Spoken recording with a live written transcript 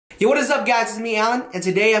Yo, what is up guys, it's me Alan, and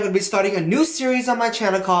today I'm going to be starting a new series on my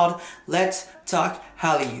channel called Let's Talk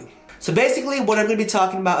Hallyu. So basically what I'm going to be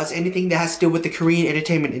talking about is anything that has to do with the Korean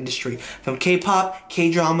entertainment industry, from K-pop,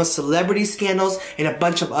 K-drama, celebrity scandals, and a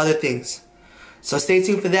bunch of other things. So stay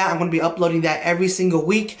tuned for that. I'm going to be uploading that every single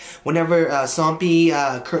week whenever Zombie,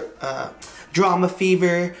 Drama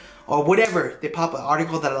Fever, or whatever, they pop an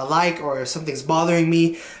article that I like, or if something's bothering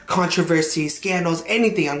me, controversy, scandals,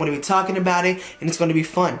 anything, I'm going to be talking about it, and it's going to be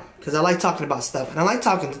fun, because I like talking about stuff, and I like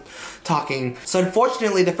talking. So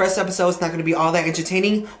unfortunately, the first episode is not going to be all that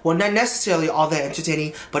entertaining. Well, not necessarily all that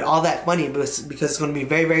entertaining, but all that funny, because it's going to be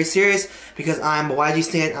very, very serious, because I'm a YG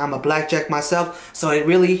stan, I'm a blackjack myself, so it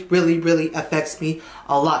really, really, really affects me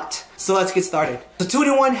a lot. So let's get started. So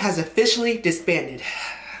 2NE1 has officially disbanded.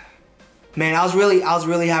 Man, I was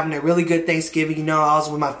really having a really good Thanksgiving. You know, I was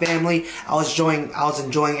with my family. I was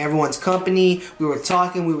enjoying everyone's company. We were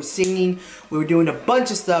talking, we were singing, we were doing a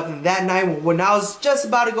bunch of stuff. And that night, when I was just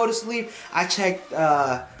about to go to sleep, I checked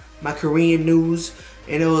my Korean news,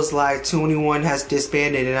 and it was like 2NE1 has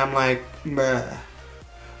disbanded, and I'm like, bruh,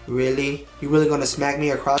 really? You really gonna smack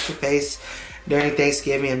me across the face during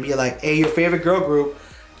Thanksgiving and be like, hey, your favorite girl group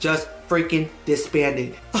just freaking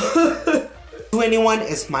disbanded? 2NE1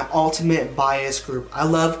 is my ultimate bias group. I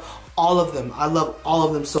love all of them. I love all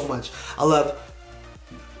of them so much. I love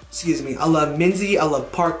Minzy, I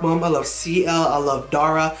love Park Bum, I love CL, I love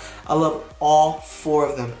Dara. I love all four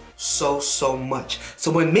of them so much. So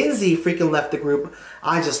when Minzy freaking left the group,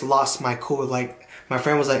 I just lost my cool. Like, my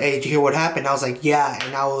friend was like, hey, did you hear what happened? I was like, yeah,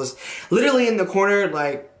 and I was literally in the corner,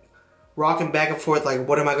 like, rocking back and forth, like,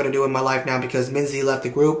 what am I gonna do in my life now, because Minzy left the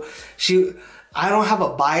group. I don't have a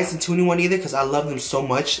bias in 2NE1 either, because I love them so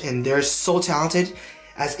much, and they're so talented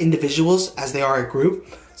as individuals as they are a group.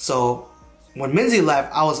 So when Minzy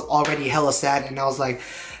left, I was already hella sad, and I was like,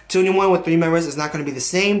 2NE1 with 3 members is not going to be the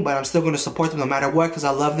same, but I'm still going to support them no matter what, because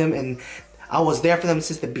I love them, and I was there for them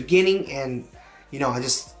since the beginning, and you know, I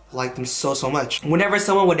just like them so much. Whenever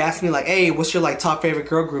someone would ask me like, hey, what's your like top favorite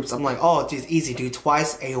girl groups, I'm like, oh, it's easy, dude.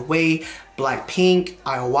 Twice, AOA, Blackpink,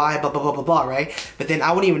 IOI, blah blah blah blah blah, right? But then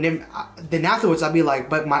I wouldn't even, then afterwards I'd be like,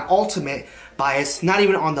 but my ultimate bias, not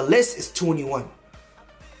even on the list, is 2NE1,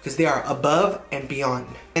 because they are above and beyond.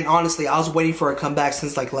 And honestly, I was waiting for a comeback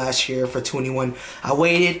since like last year for 2NE1. I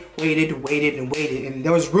waited, and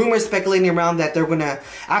there was rumors speculating around that they're gonna,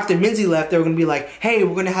 after Minzy left, they were gonna be like, hey,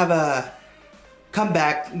 we're gonna have a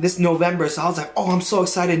comeback this November. So I was like, oh, I'm so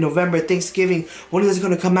excited. November, Thanksgiving, when is it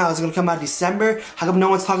gonna come out? Is it gonna come out December? How come no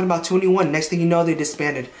one's talking about 2NE1? Next thing you know, they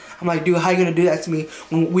disbanded. I'm like, dude, how you gonna do that to me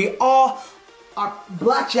when we all, our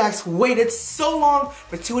blackjacks, waited so long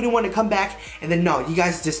for 2NE1 to come back, and then no, you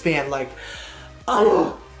guys disband? Like,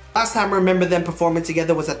 oh. Last time I remember them performing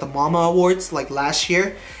together was at the Mama Awards, like last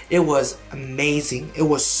year. It was amazing. It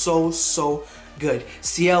was so good.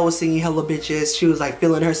 CL was singing hella bitches. She was like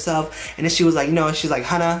feeling herself, and then she was like, you know, she's like,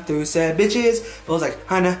 Hana through said bitches. It was like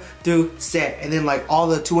Hana through said, and then like all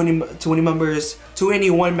the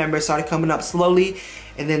 2NE1 members started coming up slowly,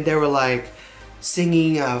 and then they were like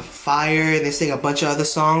singing Fire, and they sang a bunch of other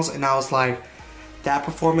songs, and I was like, that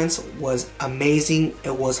performance was amazing.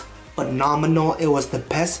 It was phenomenal. It was the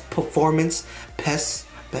best performance, it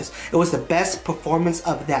was the best performance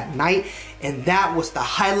of that night, and that was the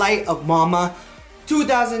highlight of Mama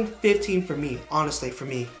 2015 for me. Honestly, for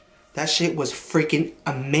me, that shit was freaking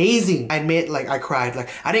amazing. I admit, like, I cried. Like,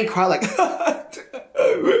 I didn't cry like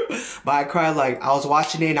but I cried, like, I was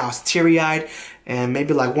watching it and I was teary-eyed, and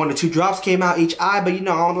maybe like 1 or 2 drops came out each eye, but you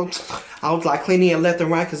know, I was like cleaning it left and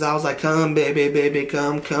right, because I was like, come baby, baby,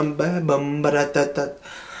 come baby, bum, ba da da da.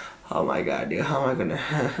 Oh my god, dude, how am I gonna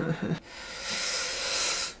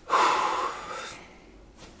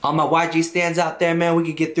all my YG stands out there, man, we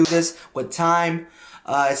could get through this with time.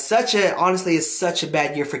 Honestly, it's such a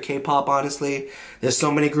bad year for K-pop, honestly. There's so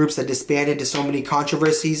many groups that disbanded, there's so many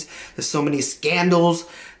controversies, there's so many scandals,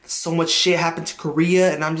 so much shit happened to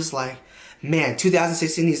Korea, and I'm just like, man,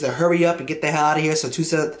 2016 needs to hurry up and get the hell out of here, so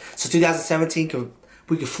 2017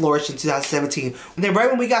 we could flourish in 2017. And then right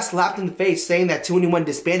when we got slapped in the face saying that 2NE1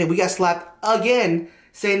 disbanded, we got slapped again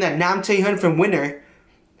saying that Nam Tae-hyun from Winner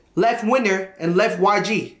left Winner and left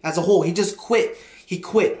YG as a whole. He just quit. He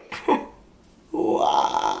quit.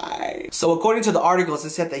 Why? So according to the articles, it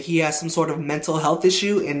said that he has some sort of mental health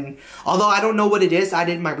issue, and although I don't know what it is, I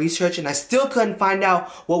did my research and I still couldn't find out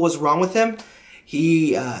what was wrong with him.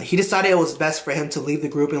 He decided it was best for him to leave the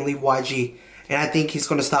group and leave YG. And I think he's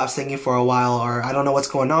going to stop singing for a while, or I don't know what's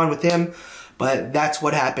going on with him, but that's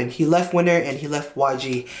what happened. He left Winner and he left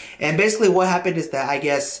YG. And basically what happened is that, I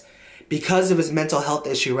guess, because of his mental health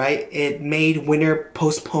issue, right, it made Winner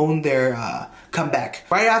postpone their come back.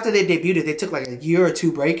 Right after they debuted, they took like a year or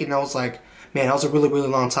two break, and I was like, man, that was a really, really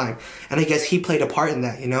long time. And I guess he played a part in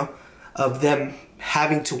that, you know, of them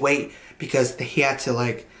having to wait because he had to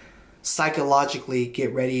like psychologically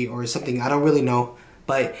get ready or something. I don't really know.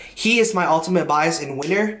 But he is my ultimate bias and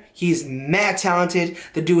winner. He's mad talented.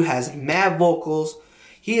 The dude has mad vocals.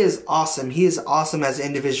 He is awesome. He is awesome as an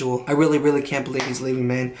individual. I really, really can't believe he's leaving,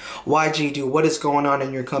 man. YG, dude, what is going on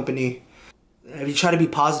in your company? If you try to be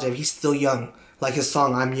positive, he's still young. Like his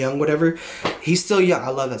song, I'm Young, whatever. He's still young. I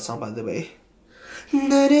love that song, by the way.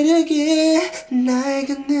 But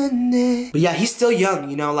yeah, he's still young,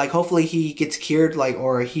 you know, like hopefully he gets cured, like,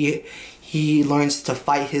 or he learns to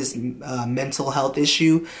fight his mental health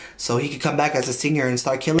issue so he could come back as a singer and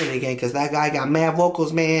start killing it again, because that guy got mad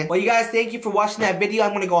vocals, man. Well, you guys, thank you for watching that video.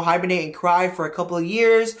 I'm gonna go hibernate and cry for a couple of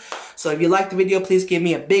years. So if you liked the video, please give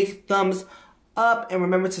me a big thumbs up and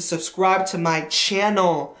remember to subscribe to my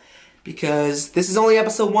channel, because this is only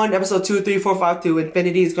episode 1. Episode 2, 3, 4, 5 to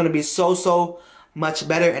infinity is gonna be so much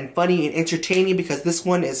better and funny and entertaining, because this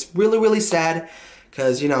one is really, really sad,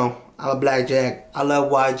 because, you know, I'm a blackjack, I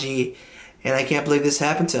love YG, and I can't believe this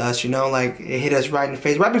happened to us, you know, like, it hit us right in the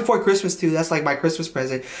face, right before Christmas, too. That's like my Christmas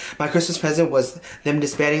present. My Christmas present was them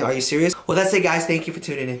disbanding. Are you serious? Well, that's it, guys. Thank you for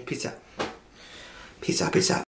tuning in. Peace out. Peace out, peace out.